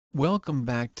Welcome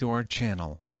back to our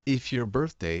channel. If your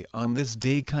birthday on this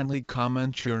day, kindly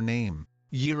comment your name,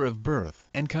 year of birth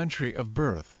and country of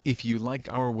birth. If you like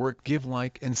our work, give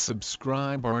like and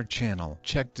subscribe our channel.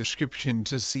 Check description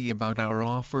to see about our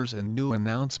offers and new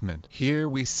announcement. Here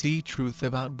we see truth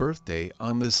about birthday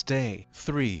on this day.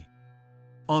 3.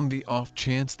 On the off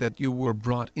chance that you were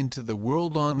brought into the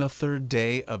world on the third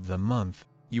day of the month,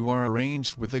 you are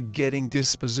arranged with a getting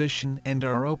disposition and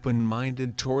are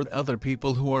open-minded toward other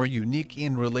people who are unique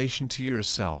in relation to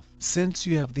yourself. Since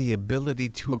you have the ability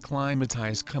to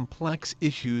acclimatize complex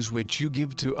issues which you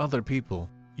give to other people,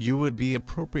 you would be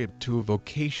appropriate to a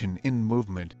vocation in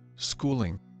movement,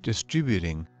 schooling,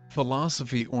 distributing,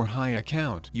 philosophy or high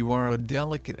account. You are a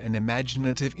delicate and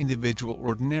imaginative individual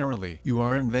ordinarily. You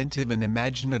are inventive and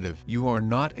imaginative. You are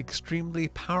not extremely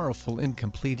powerful in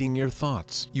completing your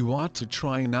thoughts. You ought to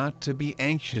try not to be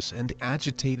anxious and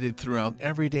agitated throughout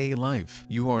everyday life.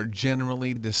 You are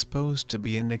generally disposed to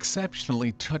be an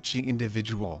exceptionally touchy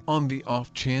individual. On the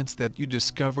off chance that you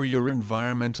discover your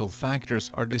environmental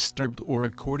factors are disturbed or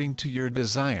according to your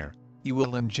desire, you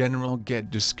will in general get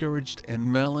discouraged and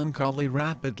melancholy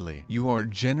rapidly. You are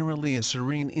generally a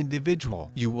serene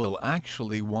individual. You will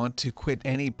actually want to quit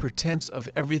any pretense of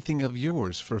everything of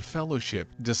yours for fellowship.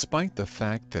 Despite the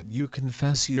fact that you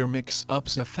confess your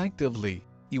mix-ups effectively,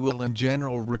 you will in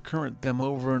general recurrent them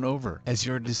over and over. As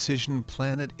your decision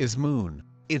planet is Moon,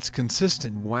 its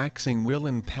consistent waxing will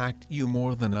impact you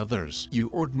more than others.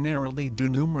 You ordinarily do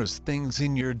numerous things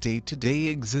in your day-to-day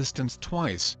existence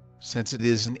twice, since it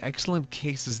is in excellent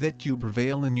cases that you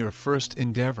prevail in your first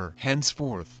endeavor.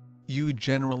 Henceforth, you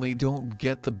generally don't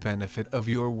get the benefit of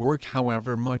your work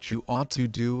however much you ought to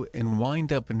do and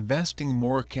wind up investing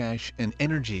more cash and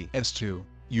energy. As to,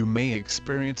 you may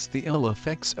experience the ill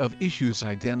effects of issues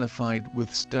identified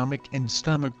with stomach and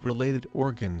stomach-related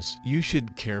organs. You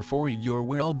should care for your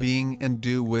well-being and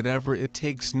do whatever it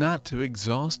takes not to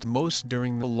exhaust most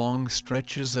during the long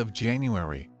stretches of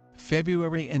January,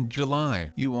 February and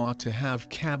July. You ought to have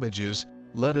cabbages,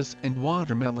 lettuce and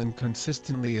watermelon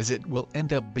consistently, as it will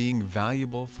end up being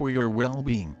valuable for your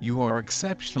well-being. You are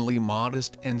exceptionally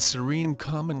modest and serene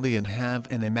commonly and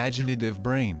have an imaginative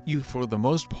brain. You for the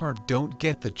most part don't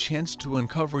get the chance to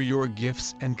uncover your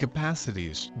gifts and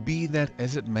capacities. Be that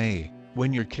as it may,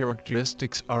 when your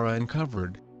characteristics are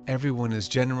uncovered, everyone is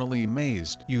generally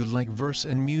amazed. You like verse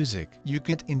and music. You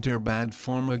can't enter bad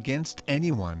form against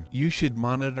anyone. You should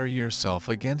monitor yourself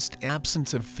against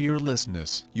absence of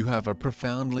fearlessness. You have a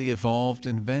profoundly evolved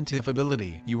inventive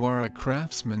ability. You are a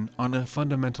craftsman on a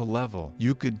fundamental level.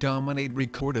 You could dominate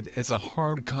recorded as a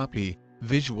hard copy,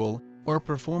 visual, or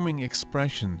performing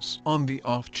expressions. On the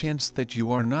off chance that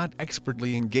you are not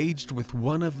expertly engaged with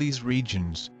one of these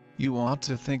regions, you ought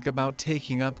to think about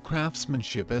taking up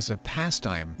craftsmanship as a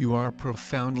pastime. You are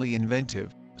profoundly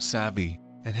inventive, savvy,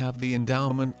 and have the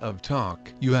endowment of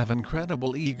talk. You have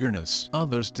incredible eagerness.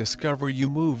 Others discover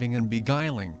you moving and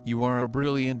beguiling. You are a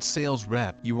brilliant sales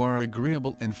rep. You are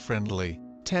agreeable and friendly,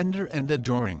 tender and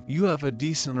adoring. You have a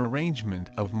decent arrangement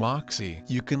of moxie.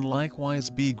 You can likewise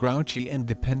be grouchy and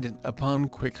dependent upon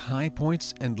quick high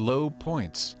points and low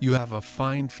points. You have a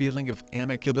fine feeling of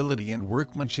amicability and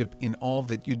workmanship in all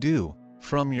that you do,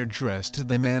 from your dress to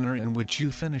the manner in which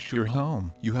you finish your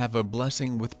home. You have a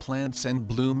blessing with plants and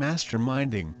blue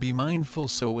masterminding. Be mindful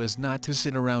so as not to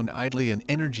sit around idly and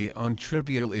energy on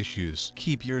trivial issues.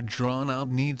 Keep your drawn-out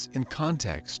needs in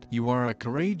context. You are a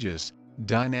courageous,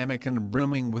 dynamic and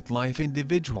brimming with life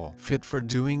individual, fit for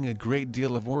doing a great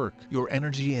deal of work. Your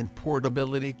energy and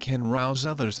portability can rouse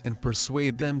others and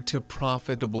persuade them to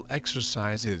profitable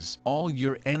exercises. All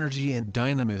your energy and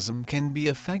dynamism can be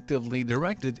effectively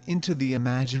directed into the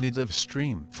imaginative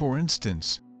stream. For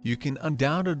instance, you can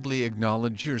undoubtedly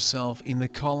acknowledge yourself in the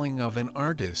calling of an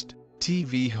artist,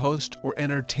 TV host or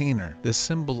entertainer. The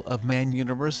symbol of man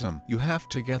universum. You have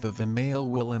together the male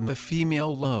will and the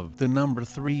female love. The number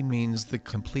 3 means the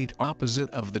complete opposite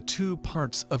of the two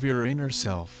parts of your inner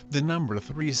self. The number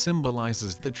 3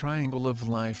 symbolizes the triangle of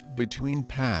life between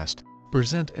past,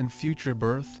 present and future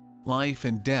birth, life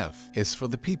and death. As for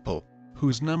the people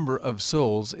whose number of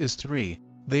souls is 3,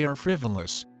 they are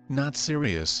frivolous, not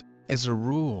serious. As a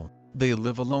rule, they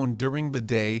live alone during the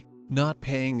day, not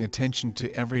paying attention to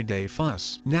everyday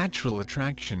fuss. Natural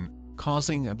attraction,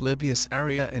 causing oblivious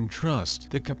area and trust.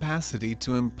 The capacity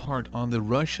to impart on the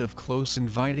rush of close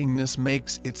invitingness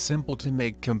makes it simple to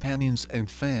make companions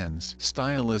and fans.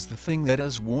 Style is the thing that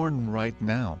is worn right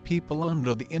now. People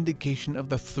under the indication of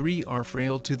the 3 are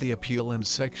frail to the appeal and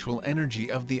sexual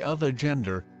energy of the other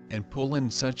gender, and pull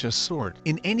in such a sort.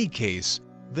 In any case,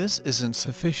 this isn't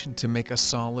sufficient to make a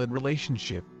solid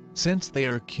relationship. since they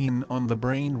are keen on the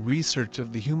brain research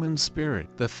of the human spirit.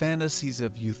 The fantasies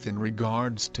of youth in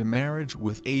regards to marriage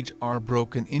with age are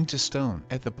broken into stone.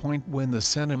 At the point when the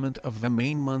sentiment of the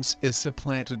main months is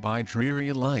supplanted by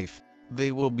dreary life,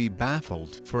 they will be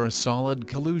baffled. For a solid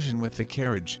collusion with the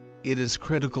carriage, it is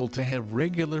critical to have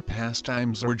regular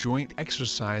pastimes or joint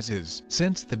exercises.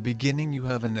 Since the beginning you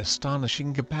have an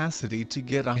astonishing capacity to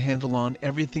get a handle on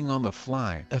everything on the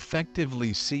fly,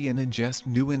 effectively see and ingest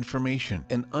new information.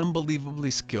 An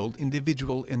unbelievably skilled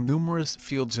individual in numerous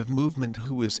fields of movement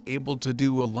who is able to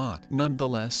do a lot.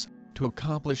 Nonetheless, to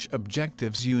accomplish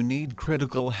objectives you need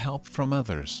critical help from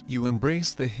others. You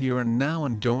embrace the here and now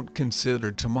and don't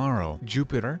consider tomorrow.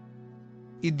 Jupiter.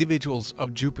 Individuals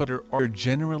of Jupiter are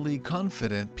generally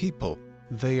confident people.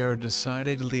 They are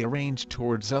decidedly arranged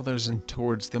towards others and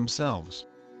towards themselves.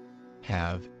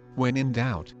 Have, when in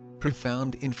doubt,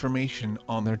 profound information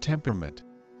on their temperament.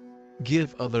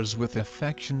 Give others with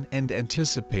affection and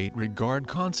anticipate regard.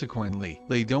 Consequently,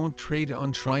 they don't trade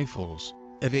on trifles,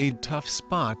 evade tough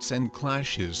spots and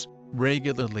clashes,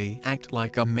 regularly act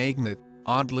like a magnet,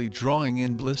 oddly drawing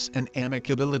in bliss and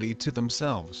amicability to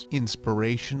themselves.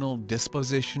 Inspirational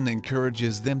disposition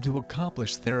encourages them to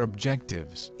accomplish their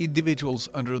objectives. Individuals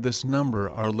under this number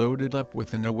are loaded up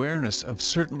with an awareness of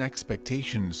certain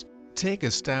expectations, take a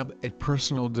stab at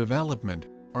personal development,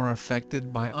 are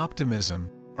affected by optimism,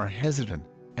 are hesitant,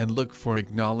 and look for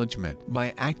acknowledgement.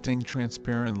 By acting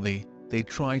transparently, they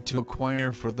try to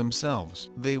acquire for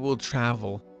themselves. They will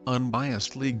travel,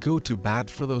 unbiasedly go to bat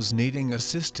for those needing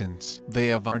assistance. They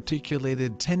have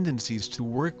articulated tendencies to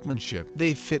workmanship.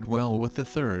 They fit well with the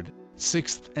 3rd,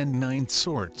 6th and 9th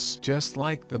sorts. Just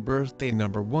like the birthday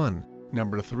number 1,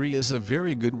 number 3 is a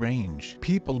very good range.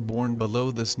 People born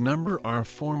below this number are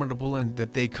formidable in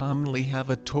that they commonly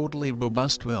have a totally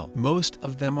robust will. Most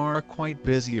of them are quite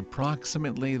busy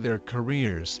approximately their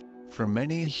careers. For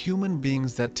many human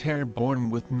beings that are born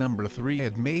with number 3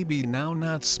 it may be now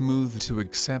not smooth to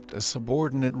accept a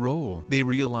subordinate role. They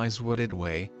realize what it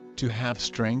weighs to have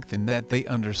strength and that they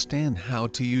understand how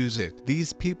to use it.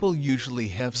 These people usually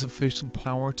have sufficient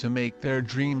power to make their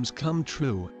dreams come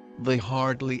true. They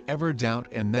hardly ever doubt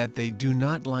and that they do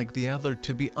not like the other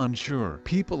to be unsure.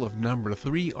 People of number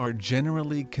 3 are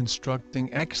generally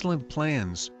constructing excellent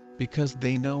plans, because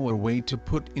they know a way to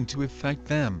put into effect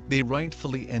them. They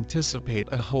rightfully anticipate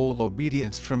a whole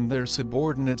obedience from their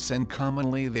subordinates and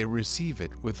commonly they receive it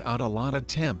without a lot of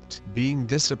attempt. Being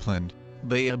disciplined,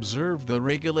 they observe the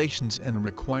regulations and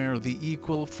require the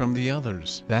equal from the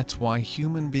others. That's why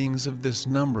human beings of this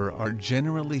number are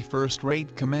generally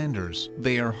first-rate commanders.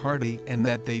 They are hardy and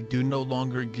that they do no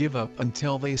longer give up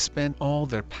until they spend all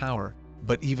their power.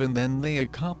 But even then they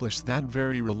accomplish that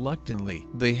very reluctantly.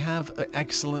 They have an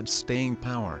excellent staying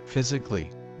power. Physically,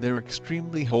 they're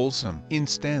extremely wholesome. In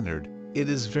standard, it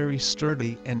is very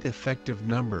sturdy and effective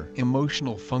number.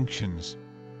 Emotional functions.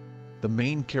 The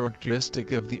main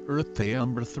characteristic of the Earth-day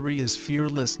number 3 is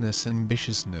fearlessness and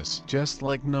ambitiousness. Just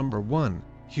like number 1,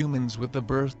 humans with the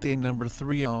birthday number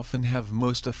 3 often have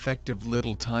most effective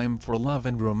little time for love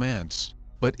and romance.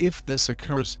 But if this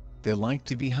occurs, they like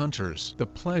to be hunters. The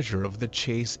pleasure of the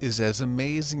chase is as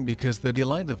amazing because the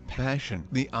delight of passion.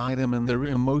 The item and their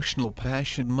emotional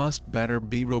passion must better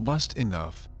be robust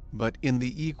enough, but in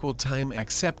the equal time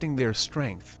accepting their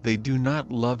strength. They do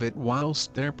not love it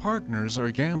whilst their partners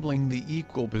are gambling the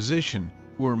equal position,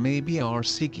 or maybe are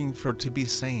seeking for to be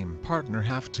same partner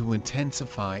have to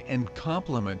intensify and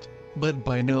complement, but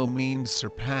by no means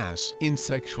surpass. In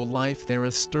sexual life they're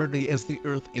as sturdy as the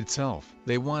earth itself.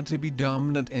 They want to be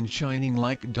dominant and shining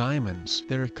like diamonds.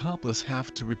 Their accomplice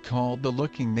have to recall the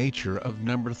looking nature of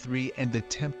number 3 and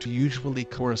attempt to usually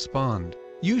correspond.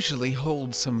 Usually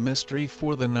hold some mystery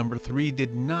for the number 3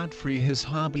 did not free his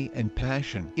hobby and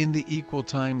passion. In the equal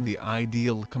time the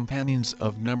ideal companions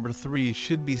of number 3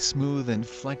 should be smooth and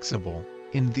flexible.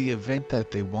 In the event that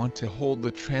they want to hold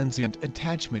the transient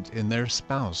attachment in their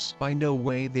spouse, by no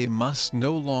way they must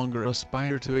no longer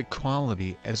aspire to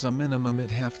equality. As a minimum it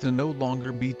have to no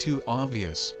longer be too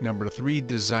obvious. Number 3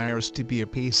 desires to be a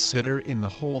pace sitter in the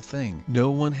whole thing.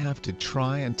 No one have to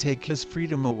try and take his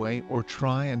freedom away or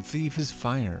try and thieve his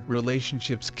fire.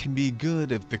 Relationships can be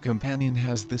good if the companion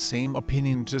has the same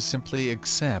opinion to simply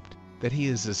accept that he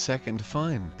is a second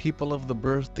fine. People of the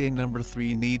birthday number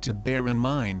 3 need to bear in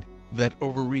mind that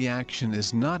overreaction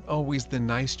is not always the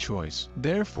nice choice.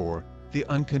 Therefore, the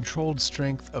uncontrolled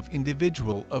strength of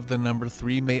individual of the number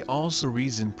 3 may also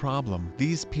reason problem.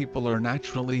 These people are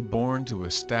naturally born to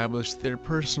establish their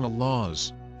personal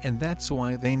laws, and that's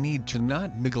why they need to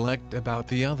not neglect about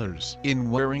the others. In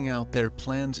wearing out their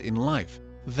plans in life,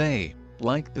 they,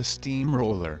 like the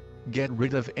steamroller, Get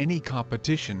rid of any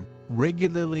competition,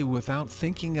 regularly without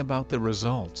thinking about the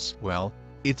results. Well,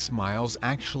 it smiles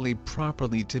actually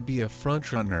properly to be a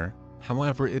frontrunner,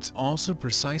 however it's also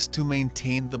precise to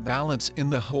maintain the balance in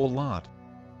the whole lot.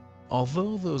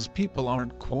 Although those people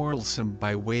aren't quarrelsome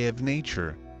by way of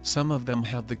nature, some of them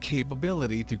have the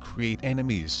capability to create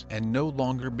enemies, and no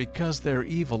longer because they're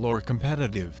evil or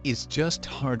competitive. It's just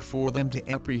hard for them to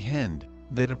apprehend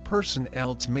that a person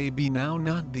else may be now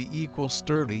not the equal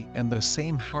sturdy and the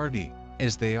same hardy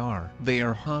as they are. They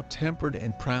are hot-tempered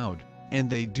and proud, and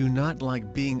they do not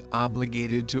like being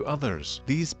obligated to others.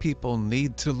 These people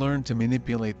need to learn to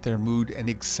manipulate their mood and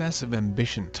excessive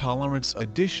ambition. Tolerance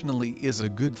additionally is a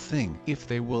good thing. If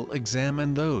they will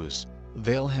examine those,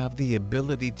 they'll have the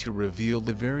ability to reveal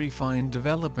the very fine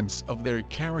developments of their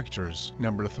characters.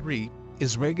 Number 3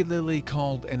 is regularly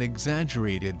called an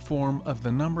exaggerated form of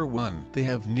the number 1. They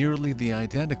have nearly the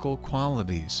identical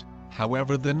qualities.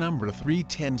 However, the number 3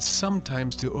 tends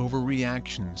sometimes to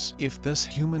overreactions. If thus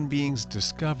human beings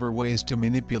discover ways to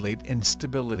manipulate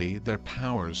instability their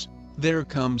powers, there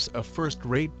comes a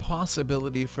first-rate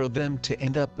possibility for them to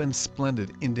end up a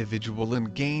splendid individual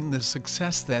and gain the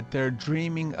success that they're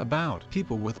dreaming about.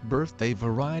 People with birthday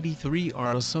variety 3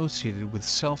 are associated with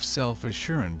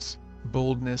self-assurance,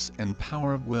 boldness and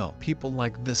power of will. People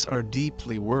like this are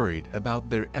deeply worried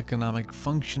about their economic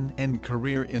function and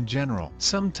career in general.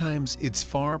 Sometimes it's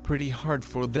pretty hard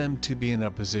for them to be in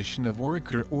a position of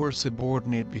worker or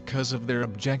subordinate because of their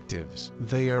objectives.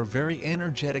 They are very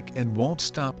energetic and won't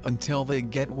stop until they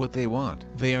get what they want.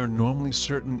 They are normally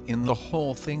certain in the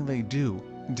whole thing they do.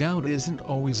 Doubt isn't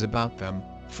always about them.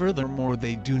 Furthermore,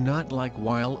 they do not like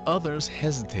while others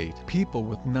hesitate. People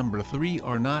with number 3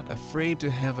 are not afraid to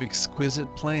have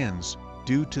exquisite plans,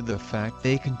 due to the fact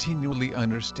they continually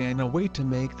understand a way to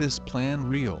make this plan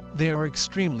real. They are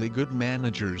extremely good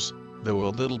managers, though a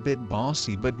little bit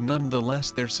bossy, but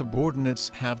nonetheless their subordinates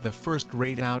have the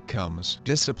first-rate outcomes.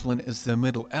 Discipline is the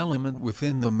middle element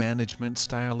within the management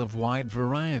style of wide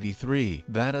variety 3.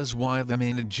 That is why the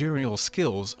managerial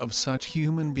skills of such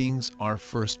human beings are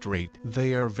first-rate.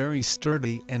 They are very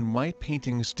sturdy and white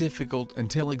painting's difficult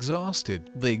until exhausted.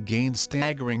 They gain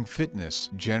staggering fitness.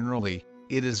 Generally,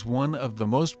 it is one of the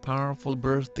most powerful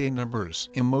birthday numbers.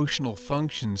 Emotional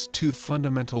functions. 2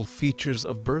 fundamental features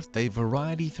of birthday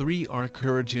variety 3 are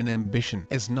courage and ambition.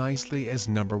 As nicely as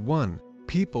number 1,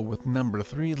 people with number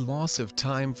 3 loss of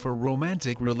time for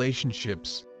romantic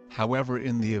relationships. However,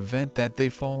 in the event that they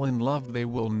fall in love, they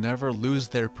will never lose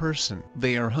their person.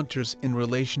 They are hunters in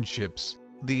relationships.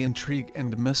 The intrigue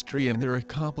and mystery in their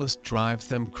accomplice drives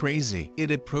them crazy.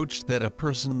 It approached that a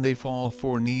person they fall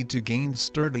for need to gain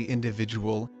sturdy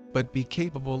individual, but be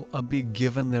capable of being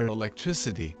given their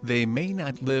electricity. They may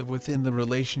not live within the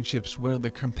relationships where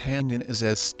the companion is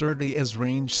as sturdy as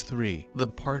range 3. The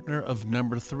partner of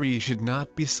number 3 should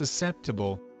not be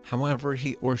susceptible, however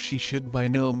he or she should by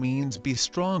no means be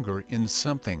stronger in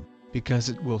something, because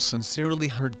it will sincerely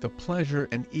hurt the pleasure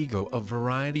and ego of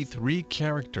variety 3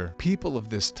 character. People of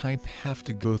this type have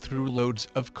to go through loads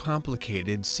of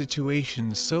complicated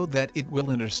situations so that it will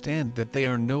understand that they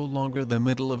are no longer the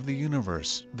middle of the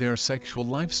universe. Their sexual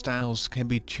lifestyles can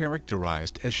be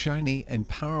characterized as shiny and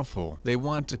powerful. They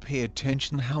want to pay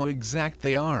attention how exact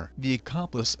they are. The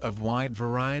accomplice of wide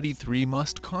variety 3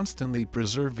 must constantly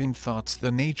preserve in thoughts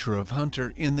the nature of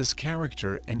hunter in this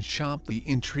character and shop the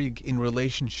intrigue in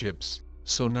relationships.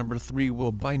 So number 3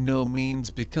 will by no means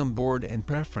become bored and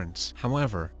preference.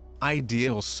 However,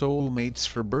 ideal soulmates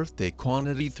for birthday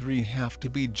quantity 3 have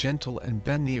to be gentle and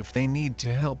bendy if they need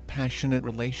to help passionate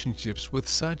relationships with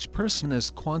such person as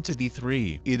quantity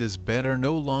 3. It is better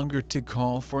no longer to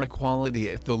call for equality,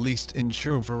 at the least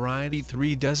ensure variety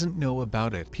 3 doesn't know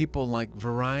about it. People like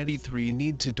variety 3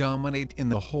 need to dominate in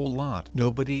the whole lot.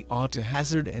 Nobody ought to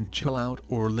hazard and chill out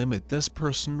or limit this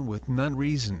person with none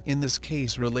reason. In this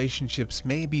case, relationships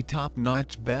may be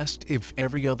top-notch best if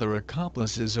every other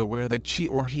accomplice is aware that she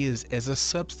or he is as a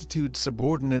substitute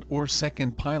subordinate or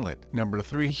second pilot. Number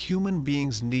 3, human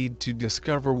beings need to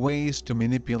discover ways to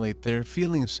manipulate their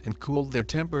feelings and cool their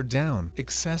temper down.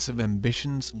 Excessive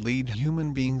ambitions lead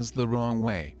human beings the wrong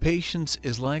way. Patience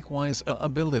is likewise an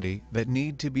ability that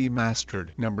need to be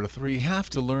mastered. Number 3 have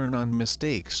to learn on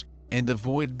mistakes and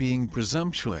avoid being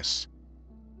presumptuous.